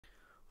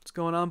What's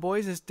going on,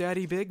 boys? It's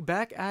Daddy Big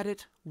back at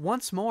it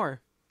once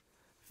more.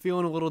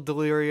 Feeling a little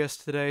delirious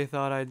today.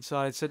 Thought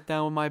I'd sit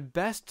down with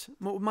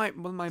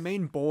my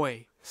main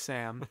boy,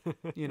 Sam.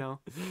 You know,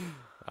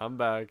 I'm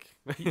back.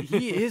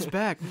 he is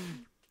back.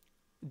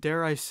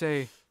 Dare I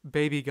say,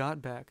 baby got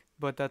back.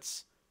 But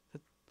that's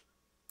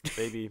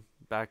Baby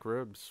back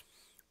ribs.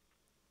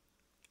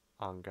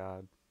 On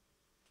God.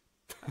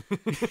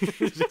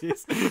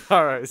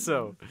 All right,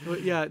 so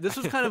but yeah. This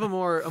was kind of a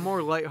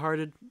more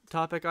lighthearted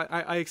topic.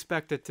 I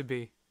expect it to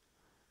be.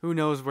 Who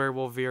knows where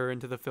we'll veer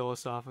into the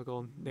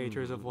philosophical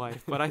natures of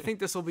life. But I think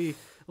this will be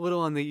a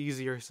little on the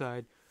easier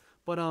side.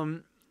 But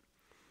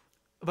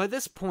by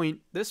this point,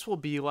 this will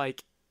be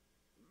like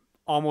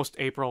almost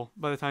April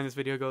by the time this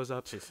video goes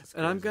up. Jesus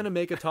And I'm crazy. gonna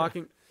make a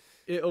talking.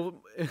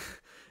 It'll,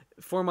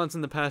 4 months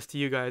in the past to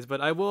you guys, but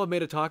I will have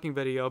made a talking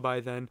video by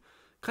then,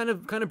 kind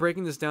of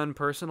breaking this down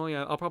personally.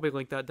 I'll probably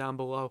link that down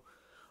below.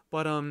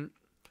 But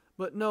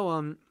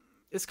no,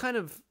 it's kind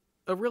of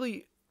a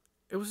really.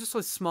 It was just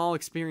a small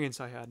experience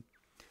I had.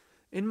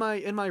 In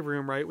my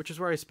room, right, which is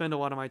where I spend a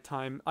lot of my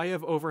time, I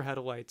have overhead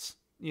lights.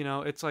 You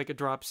know, it's like a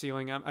drop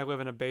ceiling. I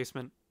live in a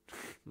basement,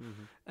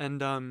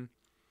 and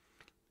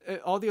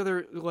all the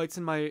other lights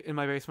in my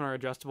basement are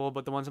adjustable,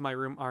 but the ones in my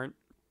room aren't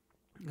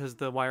because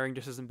the wiring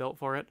just isn't built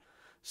for it.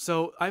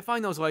 So I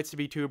find those lights to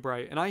be too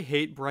bright, and I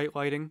hate bright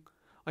lighting.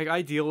 Like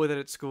I deal with it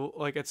at school,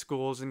 like at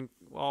schools and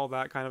all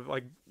that kind of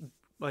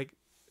like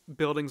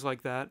buildings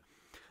like that.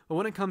 But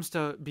when it comes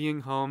to being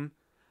home,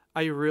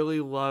 I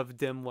really love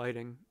dim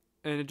lighting.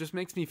 And it just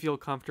makes me feel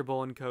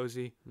comfortable and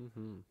cozy,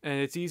 and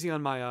it's easy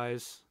on my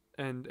eyes,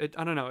 and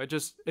I don't know,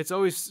 it's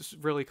always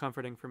really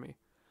comforting for me.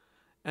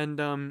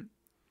 And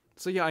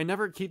so yeah, I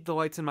never keep the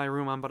lights in my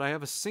room on, but I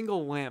have a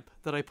single lamp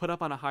that I put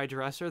up on a high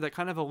dresser that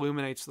kind of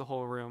illuminates the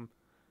whole room,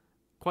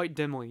 quite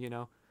dimly, you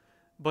know,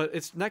 but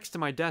it's next to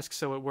my desk,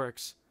 so it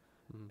works.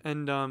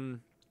 And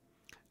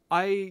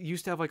I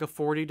used to have like a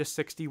 40 to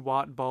 60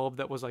 watt bulb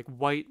that was like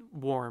white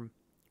warm,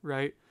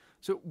 right?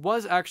 So it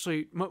was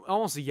actually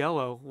almost a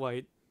yellow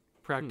light.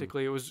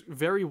 Practically. It was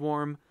very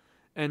warm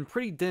and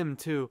pretty dim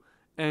too,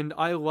 and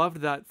I loved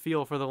that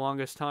feel for the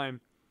longest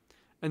time.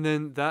 And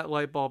then that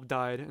light bulb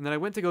died, and then I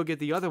went to go get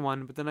the other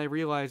one, but then I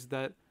realized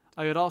that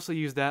I had also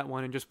used that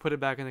one and just put it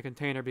back in the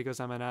container because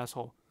I'm an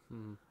asshole.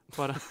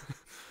 But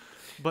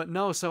but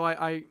no, so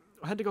I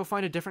had to go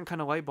find a different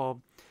kind of light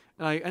bulb,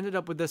 and I ended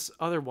up with this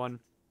other one,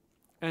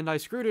 and I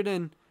screwed it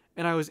in,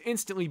 and I was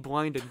instantly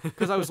blinded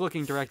because I was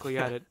looking directly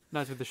at it,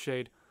 not through the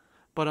shade.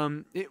 But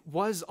it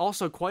was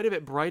also quite a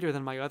bit brighter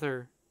than my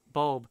other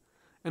bulb,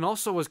 and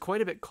also was quite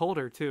a bit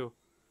colder too.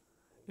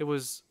 It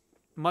was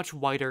much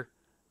whiter,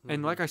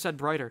 and like I said,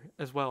 brighter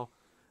as well.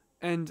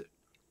 And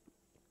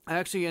I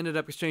actually ended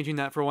up exchanging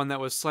that for one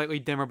that was slightly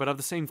dimmer, but of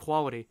the same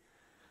quality.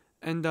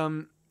 And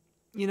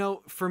you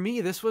know, for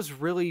me, this was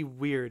really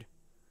weird,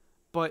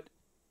 but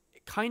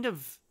it kind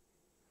of,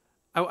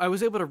 I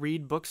was able to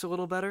read books a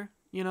little better.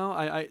 You know,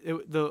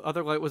 the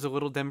other light was a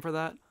little dim for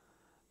that,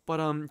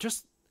 but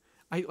just.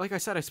 Like I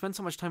said, I spend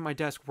so much time at my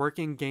desk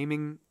working,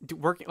 gaming,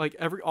 working, like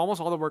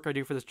almost all the work I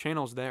do for this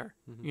channel is there,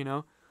 you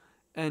know?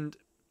 And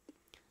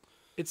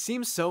it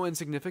seems so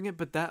insignificant,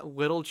 but that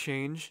little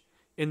change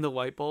in the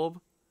light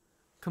bulb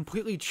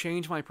completely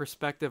changed my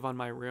perspective on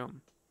my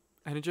room.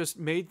 And it just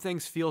made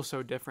things feel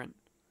so different.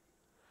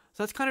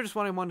 So that's kind of just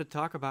what I wanted to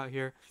talk about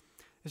here.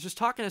 Is just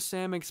talking to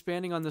Sam,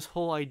 expanding on this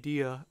whole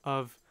idea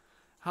of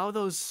how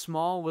those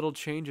small little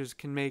changes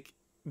can make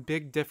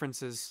big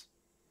differences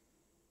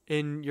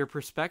in your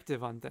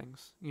perspective on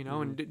things, you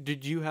know. And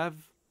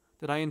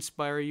did I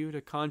inspire you to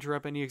conjure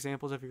up any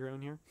examples of your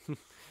own here?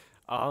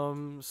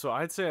 So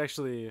I'd say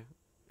actually,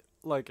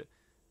 like,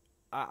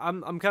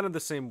 I'm kind of the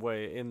same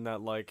way in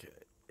that, like,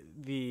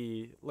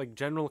 the like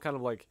general kind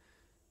of like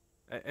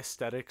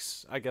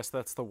aesthetics, I guess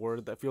that's the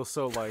word, that feels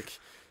so like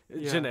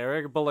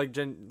generic, but like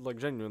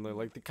genuinely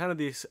like the kind of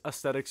these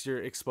aesthetics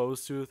you're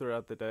exposed to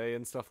throughout the day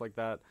and stuff like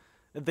that,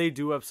 they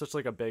do have such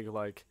like a big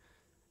like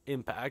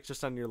impact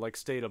just on your like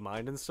state of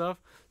mind and stuff.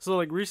 So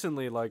like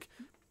recently, like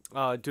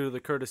due to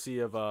the courtesy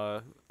of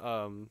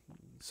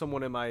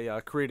someone in my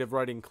creative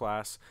writing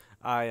class,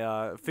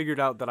 I figured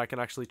out that I can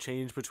actually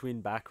change between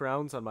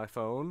backgrounds on my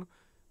phone,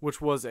 which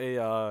was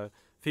a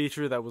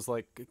feature that was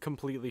like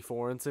completely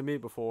foreign to me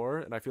before,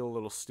 and I feel a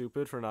little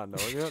stupid for not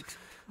knowing it.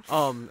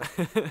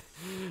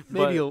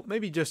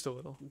 Maybe just a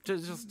little.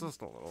 Just a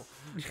little.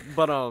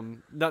 But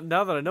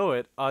now that I know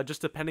it,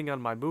 just depending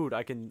on my mood,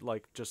 I can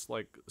like just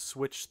like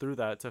switch through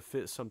that to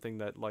fit something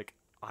that like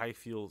I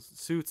feel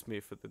suits me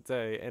for the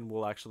day and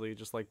will actually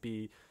just like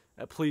be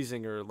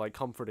pleasing or like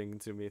comforting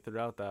to me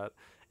throughout that.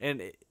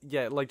 And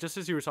yeah, like just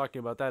as you were talking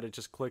about that, it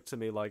just clicked to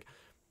me like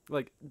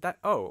that,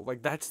 oh,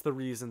 like that's the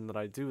reason that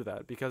I do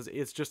that, because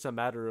it's just a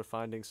matter of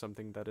finding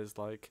something that is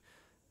like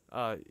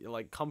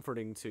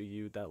comforting to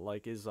you, that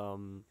like is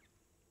you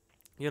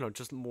know,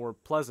 just more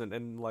pleasant.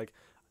 And like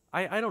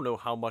I don't know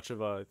how much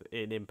of an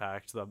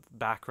impact the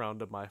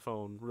background of my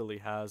phone really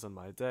has on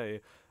my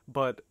day,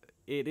 but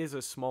it is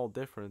a small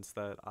difference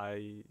that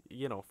I,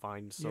 you know,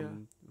 find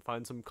some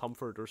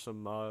comfort or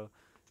some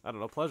I don't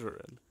know, pleasure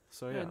in.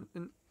 So yeah.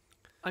 And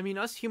I mean,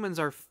 us humans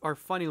are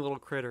funny little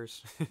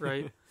critters,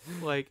 right?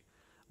 Like,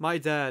 my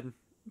dad,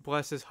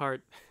 bless his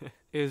heart,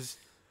 is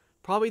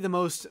probably the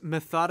most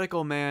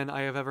methodical man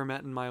I have ever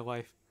met in my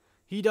life.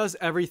 He does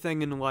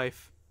everything in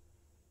life,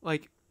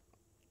 like,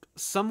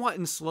 somewhat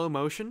in slow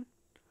motion,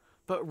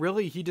 but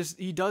really he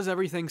does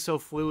everything so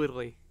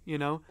fluidly, you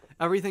know?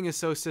 Everything is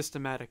so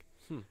systematic.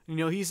 You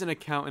know, he's an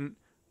accountant,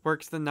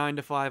 works the 9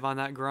 to 5 on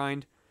that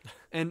grind.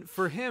 And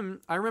for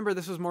him, I remember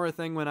this was more a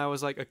thing when I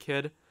was like a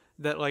kid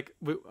that like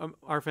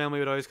our family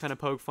would always kind of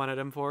poke fun at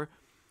him for.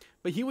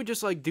 But he would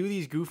just like do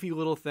these goofy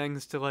little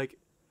things to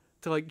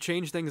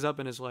change things up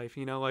in his life,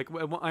 you know? Like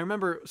I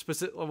remember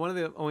one of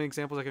the only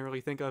examples I can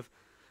really think of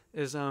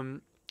is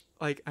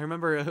like I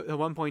remember at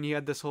one point he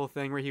had this whole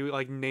thing where he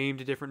like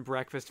named different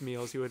breakfast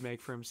meals he would make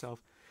for himself.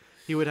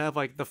 He would have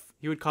like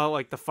he would call it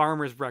like the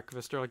farmer's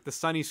breakfast or like the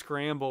sunny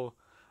scramble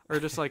or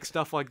just like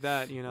stuff like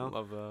that, you know.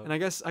 Love that. And I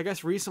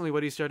guess recently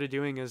what he started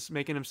doing is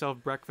making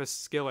himself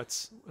breakfast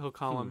skillets. He'll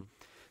call them.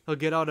 He'll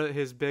get out of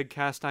his big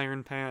cast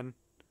iron pan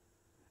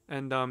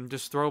and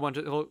just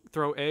he'll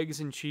throw eggs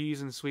and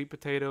cheese and sweet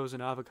potatoes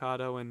and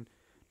avocado and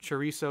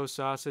chorizo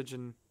sausage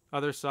and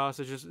other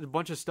sausages, a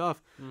bunch of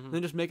stuff. And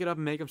then just make it up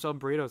and make himself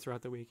burritos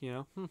throughout the week, you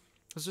know.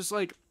 It's just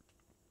like,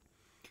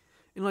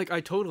 and like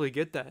I totally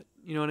get that,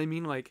 you know what I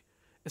mean? Like,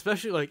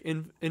 especially like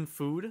in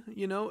food,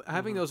 you know,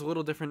 having those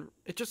little different,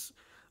 it just,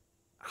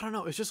 I don't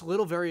know, it's just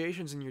little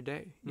variations in your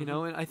day, you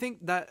know. And I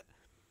think that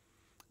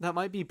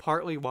might be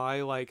partly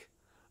why like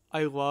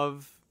I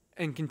love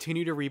and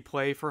continue to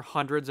replay for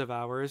hundreds of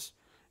hours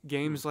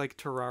games like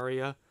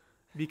Terraria,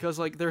 because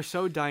like they're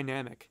so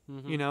dynamic,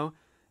 you know.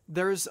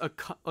 There's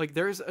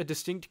a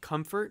distinct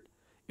comfort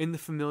in the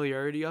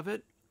familiarity of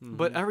it,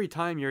 but every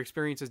time your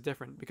experience is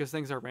different because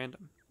things are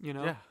random, you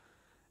know. Yeah.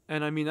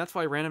 And I mean that's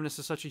why randomness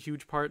is such a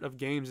huge part of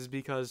games, is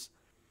because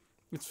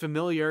it's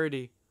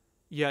familiarity,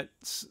 yet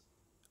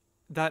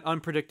that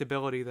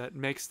unpredictability that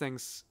makes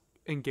things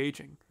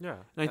engaging. Yeah.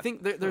 And I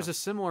think there's a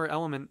similar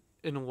element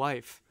in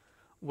life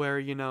where,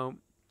 you know,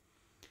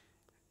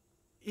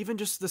 even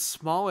just the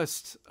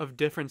smallest of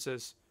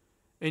differences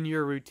in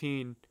your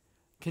routine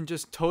can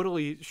just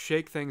totally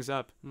shake things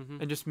up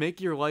and just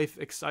make your life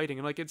exciting.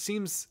 And like, it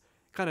seems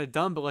kind of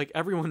dumb, but like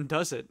everyone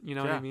does it. You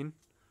know what I mean?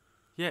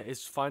 Yeah.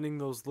 It's finding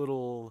those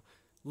little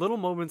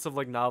moments of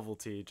like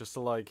novelty just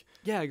to like,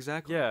 yeah,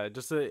 exactly. Yeah.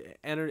 Just to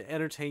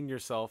entertain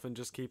yourself and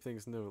just keep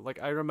things new. Like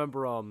I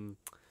remember,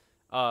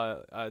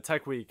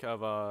 Tech Week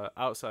of,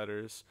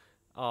 Outsiders,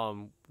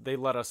 they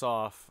let us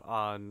off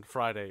on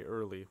Friday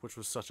early, which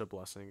was such a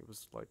blessing. It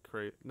was like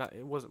great.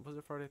 Was it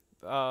Friday?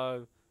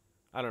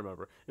 I don't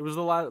remember. It was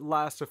the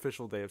last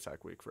official day of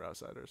Tech Week for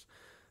Outsiders.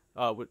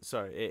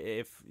 Sorry,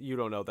 if you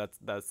don't know,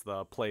 that's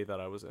the play that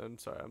I was in.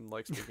 Sorry, I'm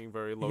like speaking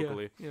very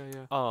locally.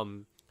 Yeah.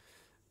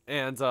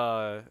 And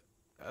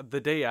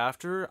the day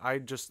after, no,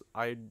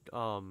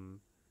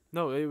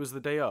 it was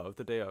the day of,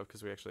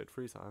 because we actually had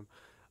free time.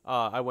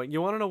 I went,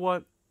 you want to know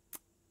what?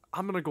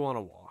 I'm gonna go on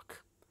a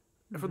walk.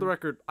 For the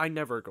record, I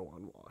never go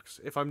on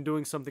walks. If I'm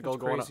doing something, That's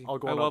crazy.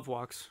 I love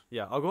walks.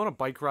 Yeah, I'll go on a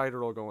bike ride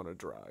or I'll go on a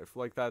drive.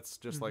 Like that's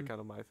just like kind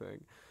of my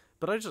thing.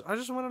 But I just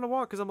went on a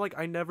walk because I'm like,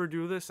 I never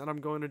do this and I'm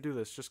going to do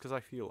this just because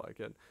I feel like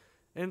it.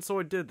 And so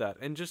I did that.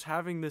 And just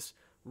having this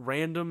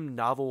random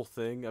novel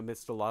thing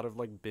amidst a lot of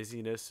like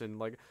busyness and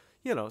like,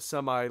 you know,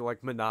 semi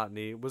like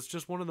monotony was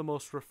just one of the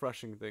most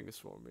refreshing things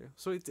for me.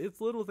 So it's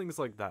little things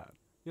like that,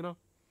 you know?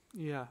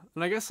 Yeah.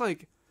 And I guess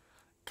like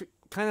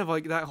kind of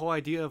like that whole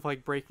idea of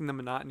like breaking the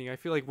monotony. I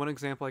feel like one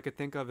example I could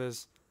think of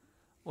is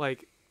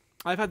like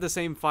I've had the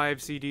same 5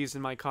 CDs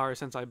in my car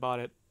since I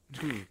bought it.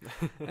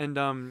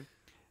 And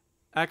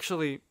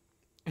actually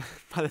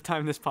by the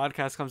time this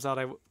podcast comes out,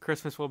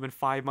 Christmas will have been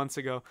 5 months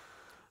ago.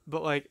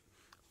 But like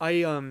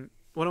one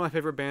of my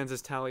favorite bands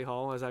is Tally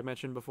Hall, as I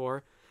mentioned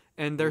before,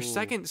 and their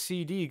second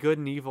CD, Good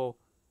and Evil,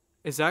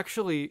 is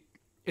actually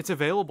it's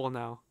available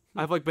now.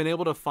 I've like been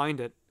able to find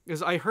it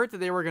because I heard that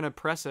they were going to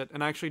press it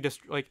and actually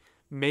just like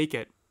make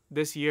it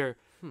this year,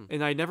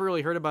 and I never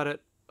really heard about it.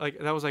 Like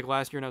that was like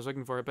last year and I was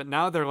looking for it, but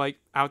now they're like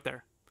out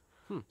there.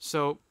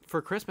 So for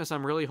Christmas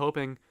I'm really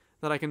hoping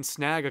that I can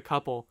snag a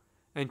couple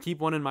and keep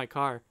one in my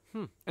car,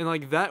 and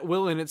like that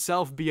will in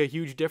itself be a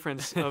huge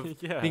difference of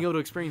being able to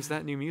experience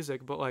that new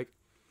music. But like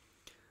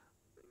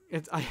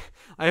I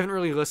haven't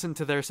really listened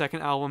to their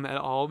second album at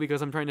all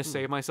because I'm trying to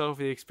save myself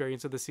the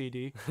experience of the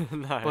CD.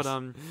 Nice.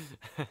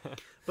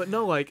 But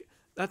no, like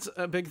that's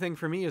a big thing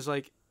for me is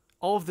like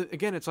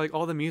it's like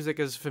all the music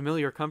is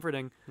familiar,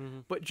 comforting,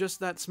 but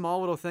just that small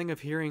little thing of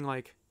hearing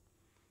like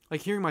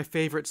hearing my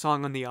favorite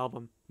song on the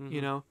album,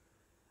 you know,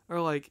 or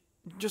like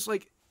just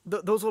like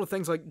those little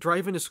things like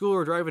driving to school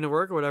or driving to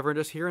work or whatever, and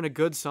just hearing a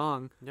good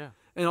song,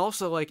 and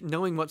also like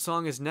knowing what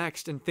song is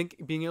next and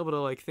being able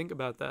to like think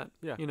about that,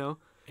 you know,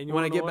 and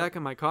when I get back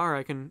in my car,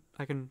 I can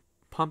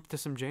pump to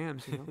some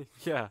jams, you know.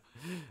 Yeah,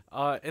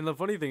 and the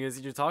funny thing is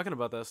you're talking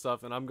about that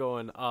stuff, and I'm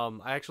going,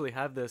 I actually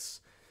have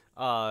this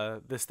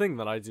thing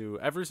that I do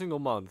every single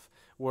month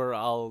where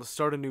I'll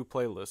start a new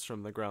playlist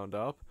from the ground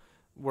up.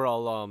 where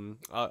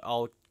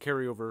I'll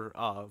carry over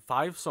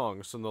 5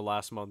 songs from the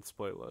last month's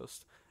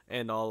playlist,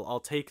 and I'll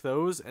take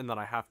those, and then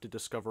I have to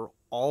discover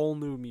all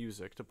new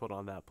music to put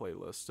on that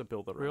playlist to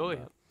build around Really?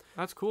 that.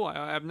 That's cool.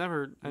 I've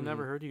never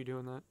heard you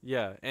doing that.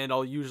 Yeah, and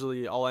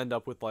I'll end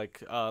up with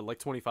like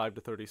 25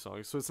 to 30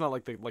 songs. So it's not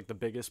like the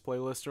biggest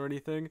playlist or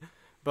anything,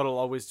 but I'll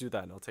always do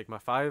that. And I'll take my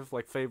 5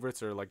 like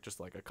favorites, or like just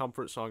like a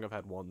comfort song. I've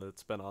had one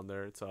that's been on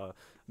there. It's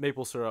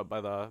Maple Syrup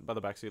by the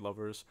Backseat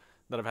Lovers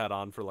that I've had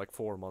on for like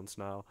 4 months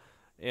now.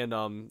 And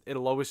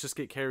it'll always just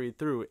get carried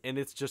through, and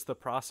it's just the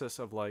process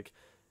of like,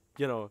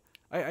 you know,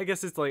 I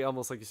guess it's like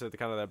almost like you said, the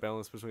kind of that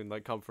balance between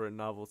like comfort and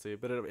novelty,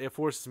 but it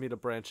forces me to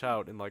branch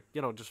out and like,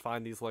 you know, just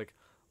find these like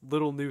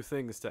little new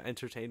things to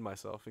entertain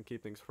myself and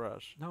keep things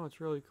fresh. No,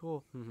 it's really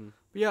cool. Mm-hmm.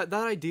 But yeah,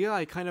 that idea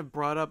I kind of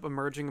brought up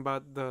emerging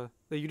about that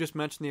you just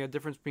mentioned, the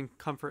difference between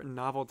comfort and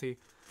novelty,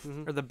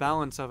 Mm-hmm. or the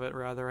balance of it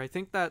rather. I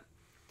think that,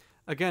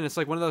 again, it's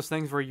like one of those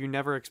things where you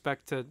never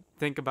expect to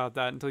think about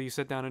that until you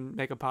sit down and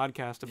make a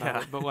podcast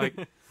about it. But like,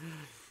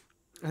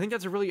 I think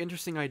that's a really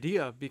interesting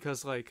idea,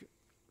 because like,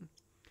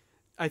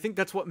 I think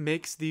that's what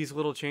makes these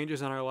little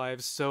changes in our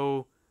lives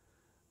so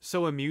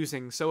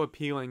amusing, so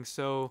appealing,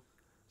 so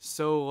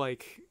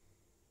like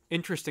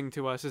interesting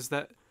to us, is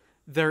that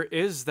there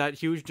is that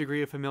huge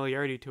degree of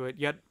familiarity to it,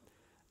 yet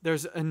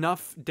there's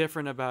enough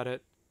different about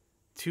it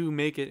to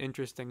make it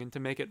interesting and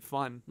to make it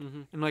fun.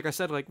 Mm-hmm. And like I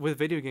said, like with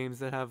video games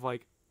that have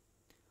like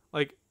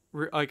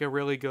a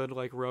really good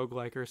like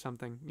roguelike or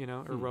something, you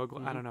know, or rogue.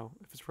 Mm-hmm. I don't know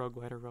if it's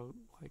roguelite or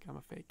roguelike. I'm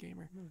a fake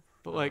gamer,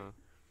 but like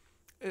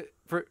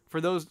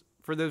for those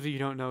of you who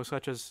don't know,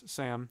 such as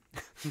Sam,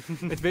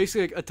 it's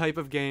basically like a type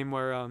of game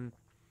where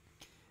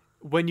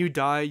when you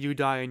die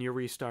and you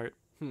restart,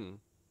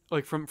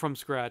 like from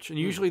scratch. And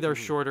usually they're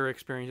shorter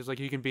experiences, like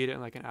you can beat it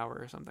in like an hour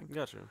or something.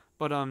 Gotcha.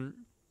 But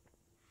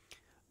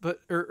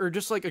or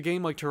just like a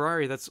game like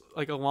Terraria that's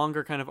like a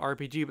longer kind of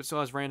RPG but still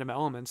has random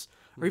elements,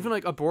 or even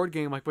like a board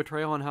game like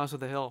Betrayal on House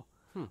of the Hill.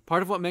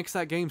 Part of what makes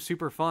that game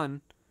super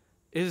fun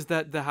is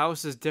that the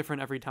house is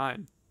different every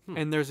time,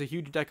 and there's a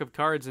huge deck of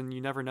cards and you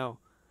never know.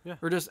 Yeah.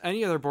 Or just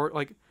any other board,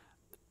 like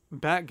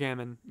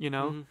backgammon, you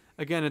know? Mm-hmm.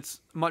 Again, it's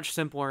much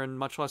simpler and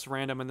much less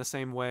random in the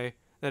same way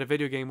that a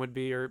video game would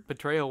be, or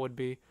Betrayal would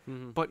be.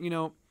 Mm-hmm. But, you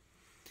know,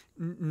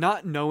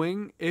 not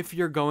knowing if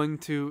you're going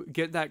to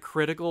get that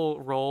critical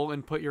roll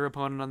and put your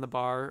opponent on the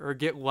bar, or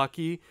get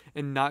lucky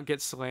and not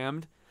get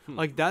slammed,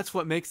 like that's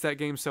what makes that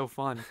game so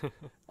fun.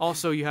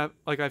 Also, you have,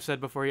 like I've said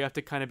before, you have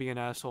to kind of be an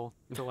asshole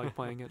to like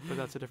playing it, but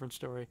that's a different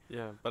story.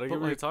 Yeah, but I get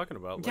what you're talking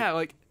about. Like, Yeah,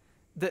 like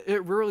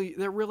there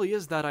really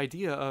is that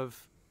idea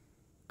of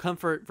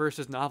comfort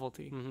versus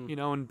novelty, you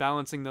know, and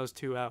balancing those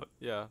two out.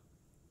 Yeah,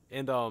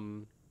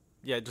 and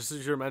yeah, just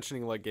as you're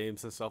mentioning like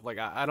games and stuff, like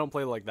I don't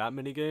play like that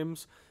many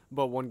games,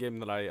 but one game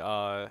that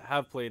I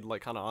have played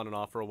like kind of on and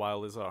off for a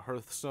while is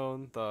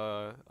Hearthstone,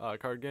 the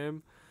card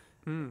game.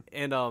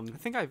 And I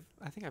think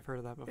I've heard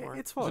of that before.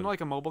 It's fun. Isn't it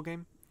like a mobile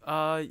game?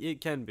 It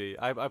can be.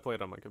 I play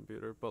it on my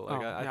computer, but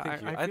like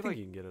I think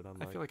you can get it on.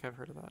 I feel like I've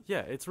heard of that.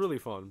 Yeah, it's really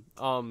fun.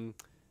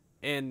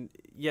 And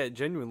yeah,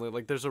 genuinely,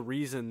 like there's a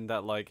reason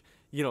that like,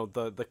 you know,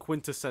 the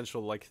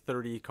quintessential like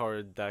 30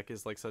 card deck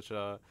is like such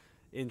a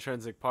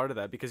intrinsic part of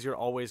that, because you're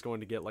always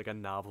going to get like a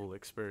novel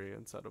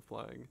experience out of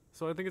playing.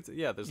 So I think it's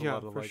there's a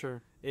lot of for like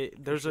sure.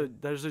 There's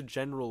a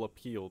general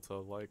appeal to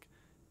like,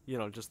 you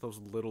know, just those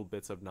little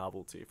bits of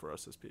novelty for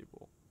us as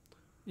people.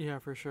 Yeah,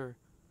 for sure.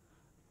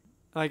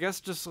 I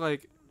guess just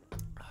like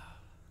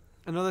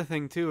another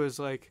thing too is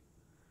like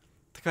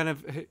to kind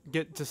of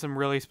get to some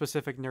really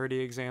specific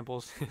nerdy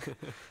examples.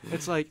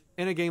 It's like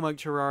in a game like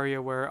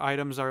Terraria where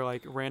items are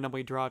like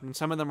randomly dropped and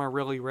some of them are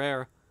really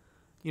rare.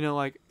 You know,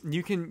 like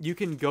you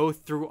can go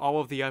through all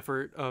of the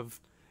effort of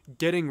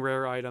getting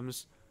rare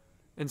items,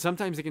 and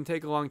sometimes it can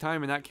take a long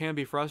time and that can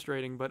be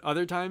frustrating, but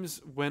other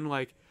times when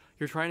like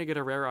you're trying to get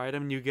a rare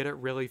item and you get it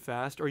really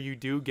fast, or you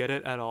do get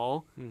it at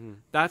all,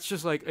 that's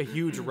just like a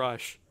huge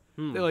rush.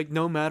 Like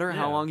no matter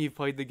how long you've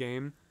played the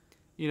game,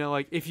 you know,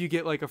 like if you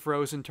get like a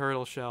frozen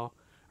turtle shell,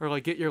 or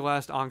like get your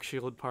last Ankh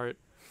Shield part,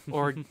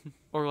 or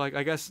or like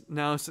I guess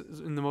now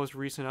in the most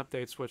recent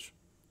updates, which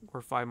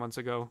were 5 months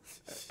ago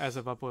as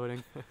of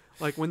uploading,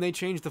 like when they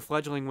changed the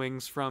fledgling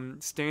wings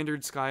from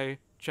standard sky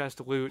chest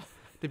loot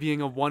to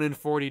being a 1 in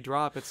 40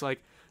 drop, it's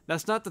like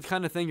that's not the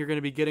kind of thing you're going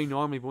to be getting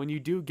normally, but when you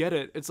do get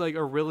it, it's like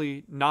a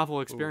really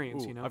novel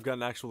experience. You know, I've got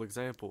an actual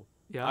example.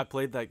 Yeah, I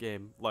played that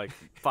game like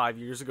 5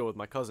 years ago with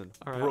my cousin.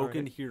 All right,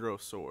 Broken Hero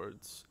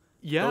Swords.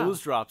 Yeah,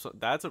 those drops.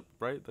 That's a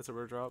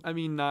rare drop. I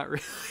mean, not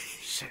really.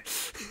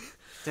 Shit.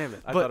 Damn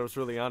it! I But- thought it was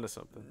really onto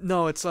something.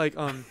 No, it's like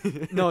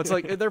no, it's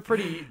like they're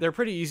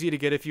pretty easy to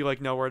get if you like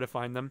know where to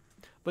find them.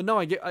 But no,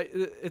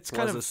 it's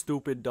kind As of a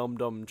stupid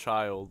dumb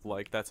child,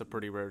 like that's a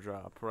pretty rare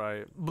drop,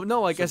 right? but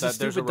no, like So as a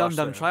there's stupid rush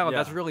dumb there. child,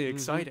 that's Yeah. really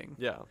exciting.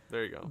 Yeah,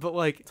 there you go. But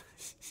like,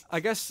 I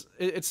guess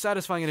it's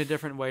satisfying in a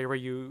different way where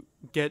you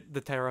get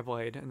the Terra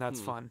Blade and that's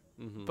fun.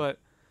 But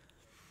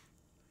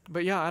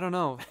yeah, I don't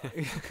know.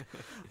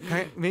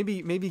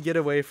 maybe get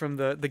away from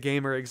the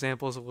gamer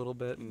examples a little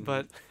bit.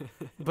 But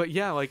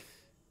yeah, like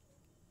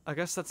I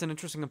guess that's an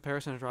interesting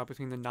comparison to draw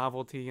between the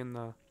novelty and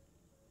the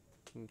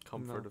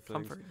comfort of things.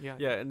 comfort. Yeah.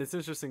 Yeah, and it's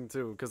interesting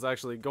too because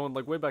actually going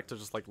like way back to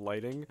just like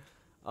lighting,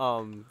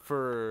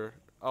 for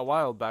a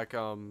while back,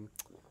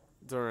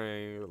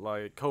 during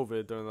like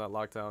COVID during that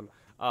lockdown,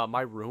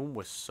 my room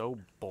was so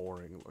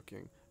boring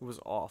looking. It was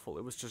awful.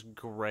 It was just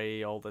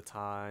gray all the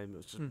time. It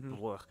was just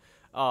blech.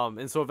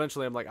 And so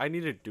eventually I'm like, I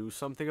need to do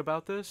something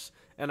about this,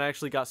 and I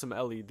actually got some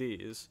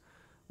LEDs,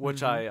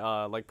 which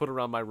I like put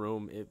around my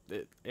room.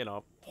 It in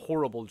a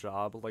horrible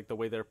job. Like the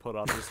way they're put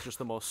up is just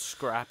the most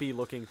scrappy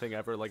looking thing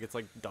ever. Like it's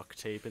like duct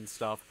tape and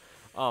stuff.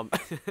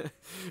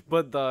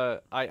 But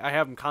I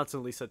have them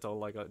constantly set to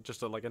like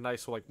a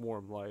nice like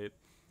warm light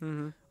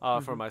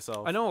for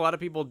myself. I know a lot of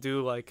people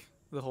do like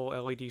the whole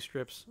LED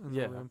strips in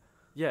the room.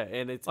 Yeah,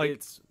 and it's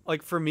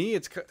like for me,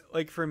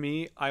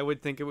 I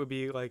would think it would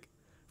be like,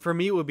 for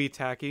me it would be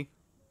tacky.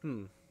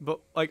 But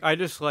like I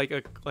just like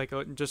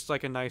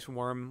a nice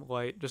warm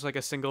light, just like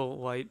a single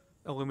light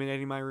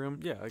illuminating my room.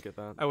 Yeah, I get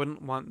that. I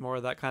wouldn't want more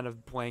of that kind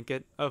of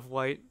blanket of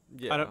light.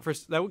 Yeah,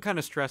 that would kind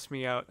of stress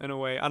me out in a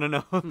way. I don't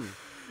know.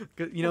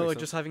 'Cause, you know, like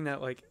just having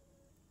that like,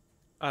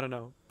 I don't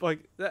know,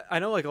 like I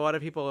know like a lot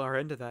of people are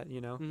into that.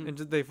 You know, and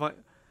they find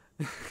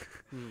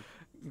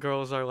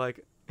girls are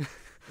like.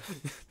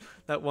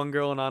 That one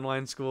girl in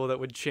online school that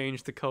would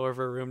change the color of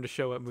her room to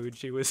show what mood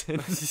she was in.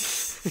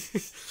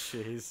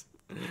 Jeez.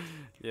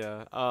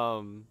 Yeah.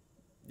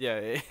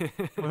 Yeah.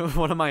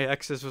 One of my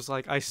exes was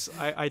like,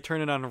 I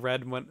turn it on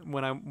red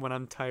when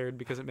I'm tired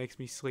because it makes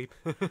me sleep.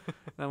 And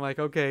I'm like,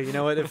 okay, you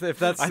know what? If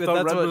that's I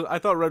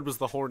thought red was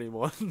the horny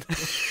one.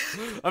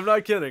 I'm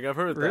not kidding. I've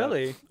heard that.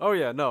 Really? Oh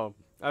yeah. No.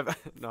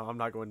 No, I'm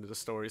not going into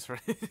stories for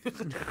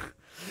anything.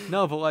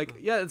 No, but like,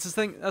 yeah, it's this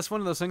thing. That's one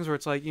of those things where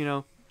it's like, you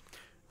know,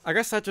 I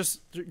guess that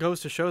just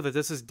goes to show that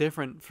this is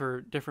different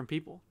for different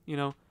people, you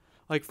know?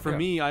 Like, for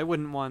me, I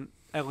wouldn't want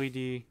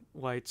LED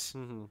lights,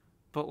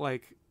 but,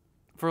 like,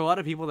 for a lot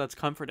of people, that's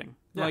comforting.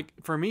 Yeah. Like,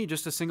 for me,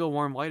 just a single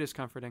warm light is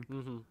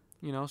comforting,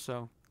 you know,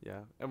 so.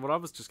 Yeah, and what I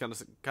was just kind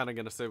of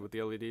going to say with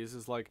the LEDs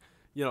is, like,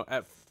 you know,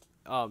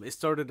 it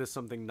started as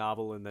something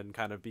novel and then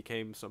kind of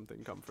became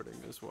something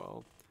comforting as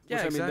well. Yeah,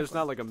 Which, exactly. I mean, there's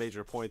not, like, a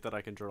major point that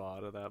I can draw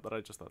out of that, but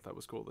I just thought that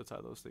was cool to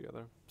tie those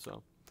together,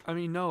 so. I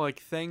mean, no, like,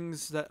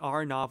 things that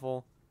are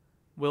novel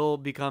will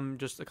become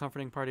just a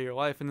comforting part of your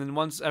life, and then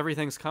once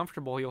everything's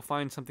comfortable, you'll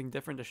find something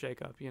different to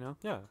shake up, you know?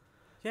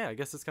 Yeah, I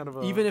guess it's kind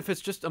of even if it's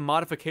just a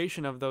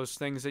modification of those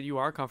things that you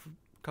are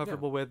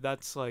comfortable with,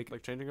 that's like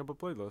changing up a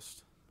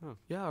playlist.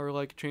 Yeah, or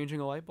like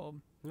changing a light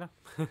bulb. Yeah.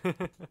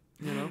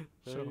 You know?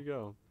 There you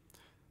go.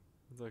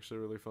 It's actually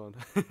really fun.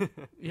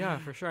 Yeah,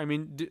 for sure. I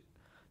mean, did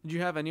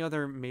you have any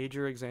other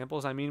major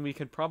examples? I mean,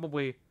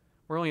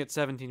 we're only at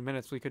 17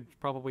 minutes. We could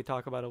probably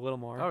talk about a little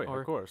more. Oh, yeah,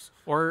 of course.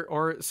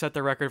 Or set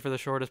the record for the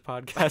shortest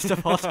podcast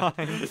of all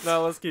time.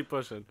 No, let's keep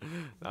pushing.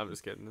 No, I'm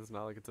just kidding. It's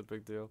not like it's a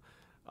big deal.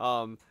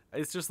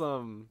 It's just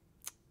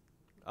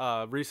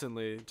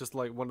recently, just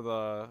like one of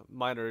the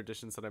minor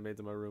additions that I made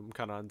to my room,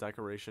 kind of on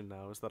decoration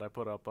now, is that I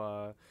put up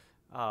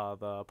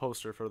the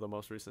poster for the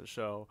most recent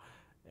show.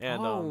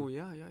 And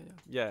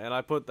yeah, and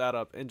I put that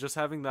up, and just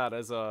having that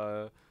as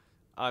I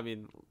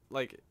mean,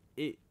 like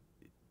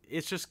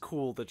it's just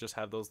cool to just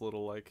have those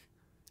little like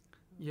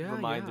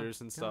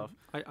reminders and stuff.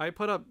 I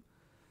put up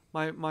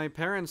my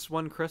parents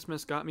one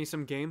Christmas got me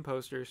some game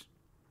posters.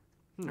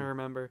 I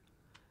remember.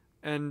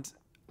 And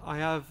I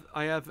have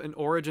an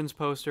Origins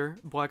poster,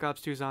 Black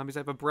Ops 2 Zombies. I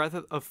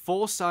have a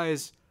full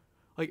size,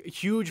 like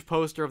huge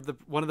poster of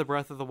one of the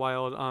Breath of the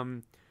Wild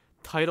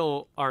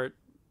title art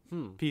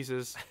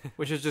pieces,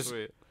 which is just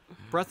Sweet.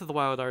 Breath of the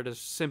Wild art is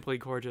simply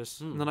gorgeous.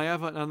 And then I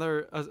have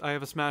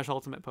a Smash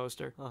Ultimate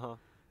poster.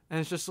 And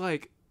it's just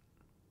like,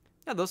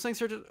 yeah, those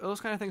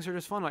kind of things are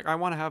just fun. Like, I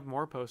want to have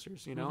more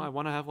posters, you know? I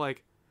want to have,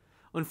 like,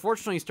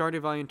 unfortunately,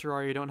 Stardew Valley and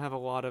Terraria, you don't have a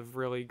lot of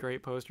really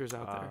great posters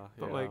out there.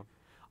 But, like,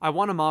 I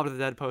want a Mob of the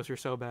Dead poster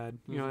so bad.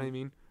 You know what I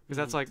mean?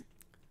 Because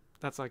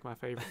that's like my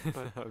favorite.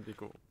 But that would be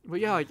cool. But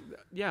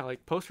yeah,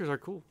 like posters are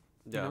cool.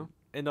 Yeah. You know?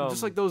 And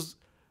just like those,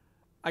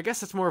 I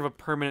guess it's more of a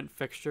permanent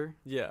fixture.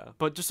 Yeah.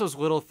 But just those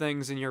little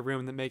things in your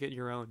room that make it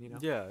your own, you know?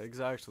 Yeah,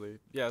 exactly.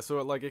 Yeah,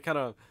 so like it kind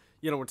of,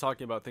 you know, we're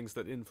talking about things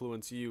that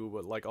influence you,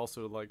 but like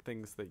also like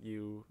things that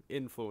you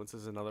influence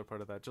is another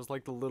part of that. Just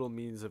like the little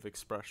means of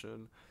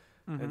expression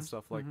and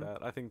stuff like that.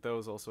 I think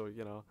those also,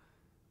 you know,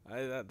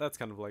 that's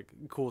kind of like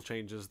cool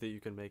changes that you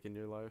can make in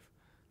your life.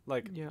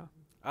 Like,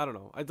 I don't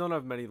know. I don't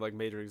have many like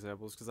major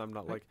examples because I'm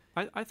not like.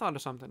 I thought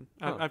of something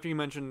after you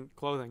mentioned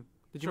clothing.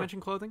 Did you mention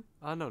clothing?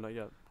 No, not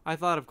yet. I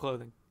thought of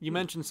clothing. You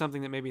mentioned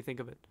something that made me think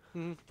of it.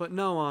 But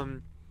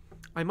no,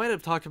 I might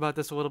have talked about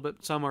this a little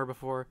bit somewhere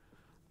before,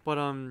 but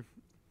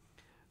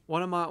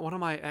one of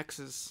my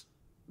exes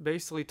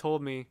basically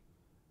told me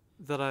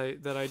that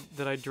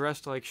I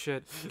dressed like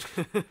shit,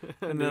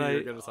 and that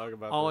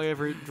I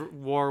ever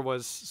wore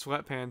was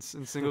sweatpants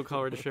and single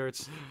colored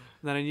shirts,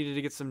 and that I needed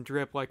to get some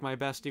drip like my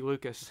bestie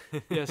Lucas.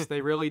 Yes,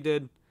 they really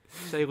did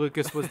say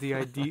Lucas was the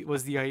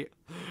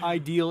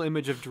ideal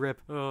image of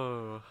drip.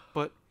 Oh,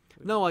 but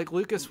No, like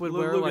Lucas would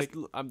wear Lucas,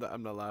 like.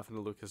 I'm not laughing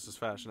at Lucas's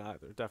fashion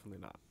either.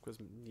 Definitely not, because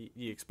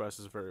he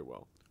expresses very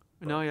well.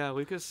 No, yeah,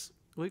 Lucas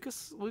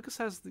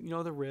has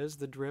the riz,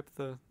 the drip,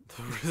 the.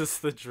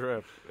 The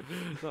drip.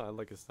 No, I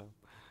like his style.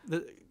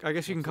 I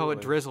guess you can call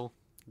it drizzle.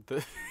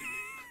 The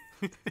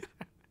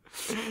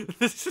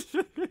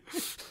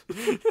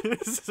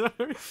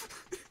Sorry.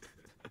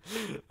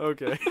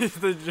 Okay.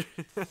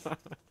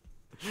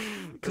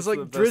 Because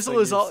like drizzle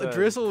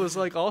is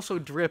like also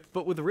drip,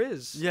 but with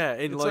riz. Yeah,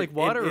 and it's like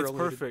water. It's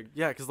perfect.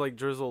 Yeah, because like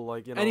drizzle,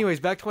 like Anyways,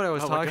 back to what I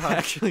was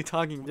actually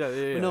talking. Yeah.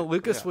 But no,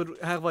 Lucas would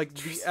have like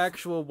the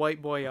actual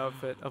white boy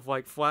outfit of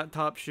like flat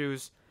top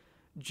shoes,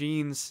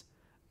 jeans,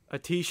 a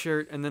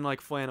t-shirt, and then like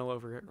flannel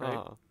over it,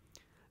 right?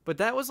 But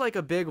that was like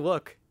a big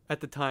look at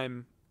the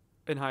time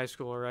in high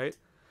school, right?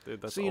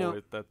 Dude,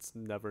 that's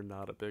never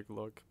not a big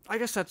look. I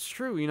guess that's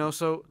true,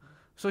 So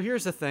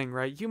here's the thing,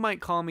 right? You might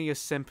call me a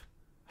simp,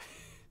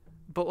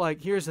 but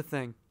like here's the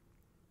thing.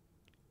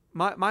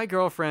 My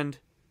girlfriend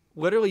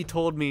literally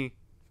told me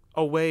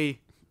a way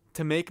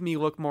to make me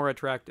look more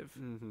attractive.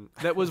 Mm-hmm.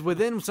 That was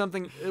within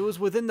something. It was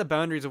within the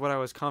boundaries of what I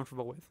was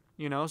comfortable with,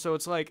 So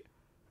it's like,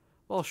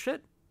 well,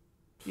 shit,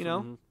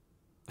 Mm-hmm.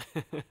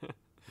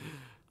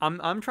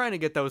 I'm trying to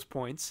get those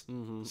points.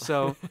 Mm-hmm.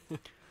 So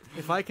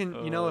if I can,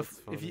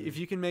 if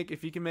you can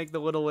make the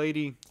little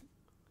lady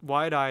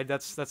wide-eyed,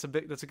 that's a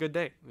good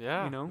day.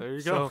 Yeah, there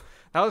you go. So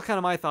that was kind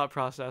of my thought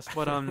process.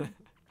 But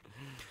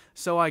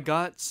so I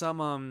got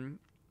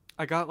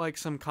like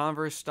some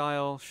Converse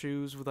style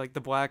shoes with like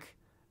the black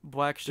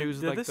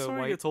shoes with like the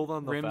white get told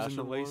on the rims and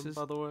the laces.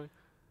 By the way.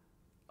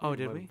 Oh,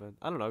 did we?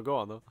 I don't know. Go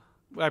on though.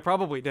 I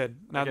probably did.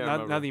 Now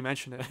that you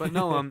mention it. But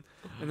no, and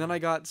then I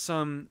got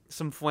some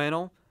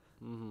flannel,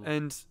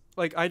 and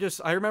like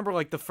I remember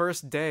like the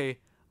first day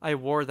I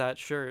wore that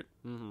shirt,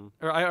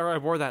 or I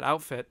wore that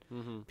outfit.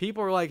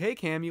 People were like, "Hey,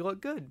 Cam, you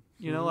look good."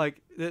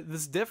 Like this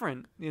is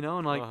different.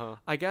 And like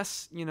I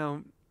guess And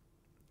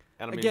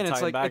I mean, again,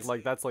 it's like back,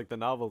 like that's like the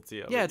novelty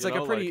of it. Yeah, it's like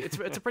a pretty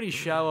it's a pretty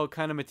shallow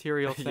kind of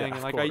material thing. Yeah, and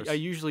of I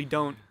usually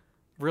don't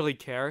really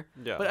care.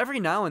 Yeah. But every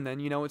now and then,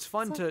 it's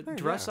fun to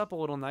dress up a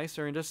little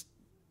nicer and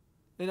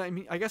I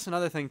mean, I guess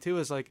another thing too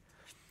is like,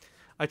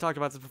 I talked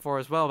about this before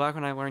as well. Back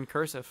when I learned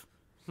cursive,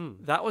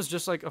 that was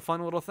just like a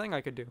fun little thing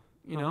I could do,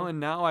 And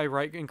now I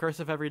write in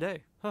cursive every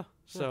day. Huh.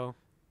 So.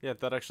 Yeah,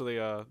 that actually.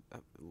 Now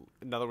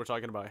that we're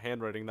talking about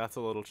handwriting, that's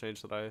a little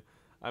change that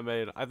I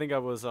made. I think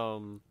it was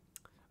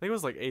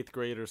like 8th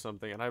grade or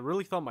something, and I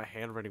really thought my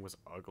handwriting was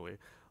ugly.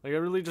 Like I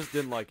really just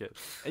didn't like it.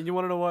 And you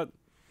want to know what?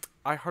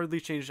 I hardly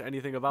changed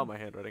anything about my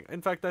handwriting.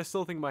 In fact, I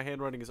still think my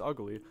handwriting is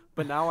ugly.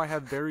 But now I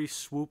have very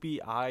swoopy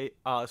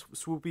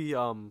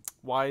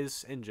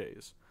Y's and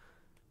J's,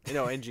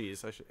 and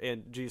G's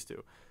and G's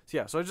too. So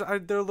yeah, so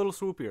they're a little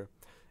swoopier,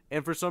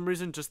 and for some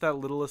reason, just that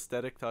little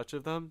aesthetic touch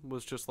of them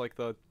was just like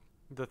the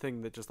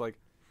thing that just like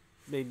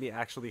made me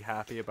actually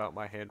happy about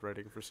my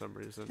handwriting for some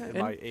reason in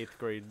my 8th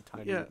grade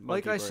tiny. Yeah,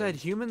 like I said,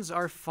 humans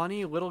are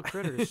funny little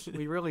critters.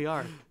 We really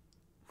are.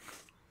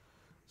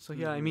 So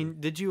yeah, I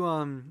mean, did you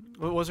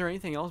was there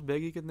anything else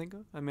big you could think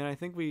of? I mean, I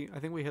think we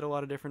hit a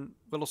lot of different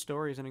little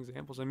stories and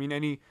examples. I mean,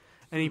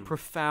 any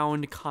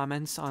profound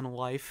comments on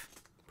life?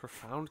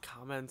 Profound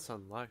comments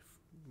on life.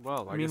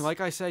 Well, I mean, guess,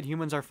 like I said,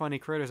 humans are funny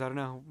critters. I don't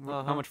know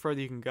how much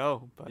further you can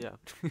go, but yeah.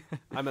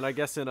 I mean, I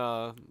guess in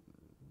a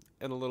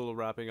little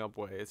wrapping up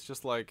way, it's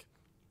just like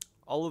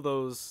all of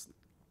those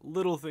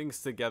little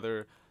things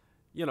together,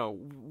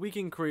 we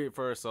can create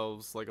for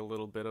ourselves like a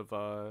little bit of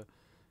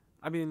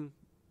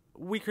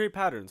we create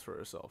patterns for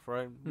ourselves,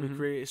 right? We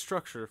create a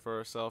structure for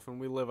ourselves, and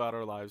we live out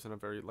our lives in a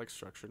very like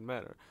structured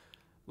manner.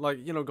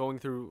 Like, going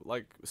through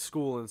like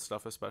school and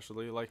stuff,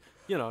 especially like,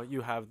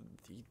 you have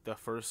the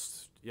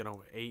first,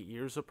 8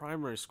 years of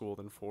primary school,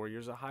 then 4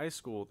 years of high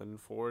school, then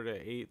 4 to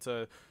 8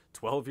 to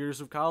 12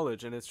 years of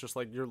college. And it's just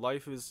like your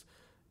life is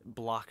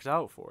blocked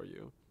out for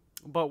you.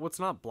 But what's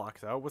not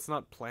blocked out, what's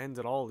not planned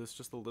at all, is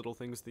just the little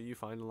things that you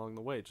find along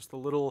the way, just the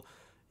little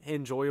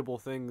enjoyable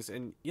things.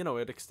 And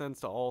it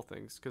extends to all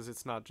things, because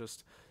it's not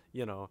just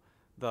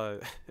the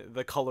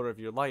color of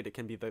your light. It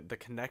can be the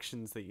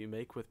connections that you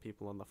make with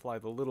people on the fly,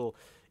 the little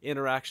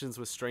interactions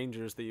with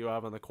strangers that you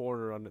have on the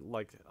corner,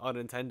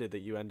 unintended, that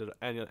you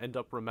end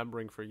up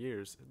remembering for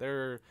years.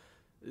 There are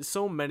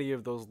so many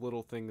of those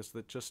little things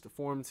that just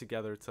form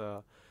together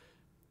to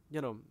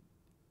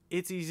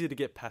it's easy to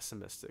get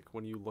pessimistic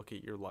when you look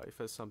at your life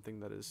as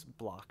something that is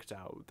blocked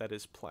out, that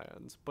is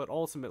planned, but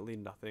ultimately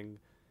nothing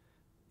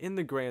in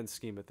the grand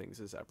scheme of things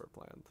is ever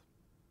planned.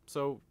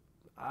 So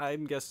I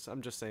guess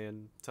I'm just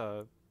saying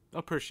to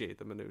appreciate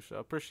the minutia,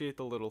 appreciate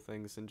the little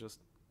things, and just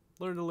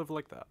learn to live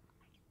like that.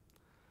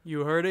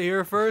 You heard it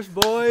here first,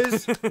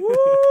 boys.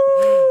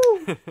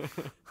 Woo!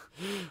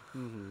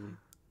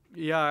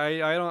 Yeah,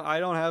 I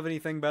don't have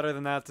anything better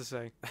than that to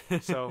say.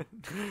 So,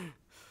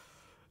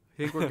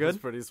 think we're good? That's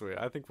pretty sweet.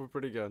 I think we're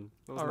pretty good.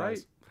 That was all nice.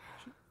 right.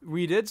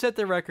 We did set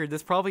the record.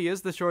 This probably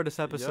is the shortest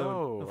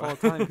episode of all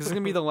time, because it's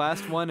gonna be the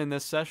last one in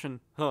this session.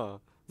 Huh?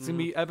 It's gonna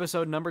be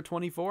episode number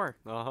 24.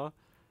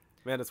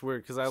 Man, it's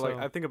weird because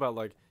I think about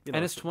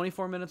and it's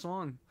 24 minutes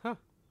long. Huh?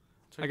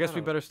 I guess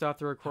we better stop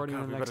the recording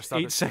God, in we the better next stop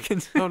 8 it.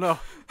 seconds. Oh no.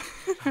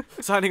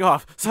 Signing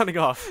off.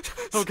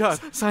 Oh god.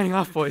 Signing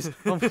off, boys.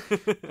 Oh.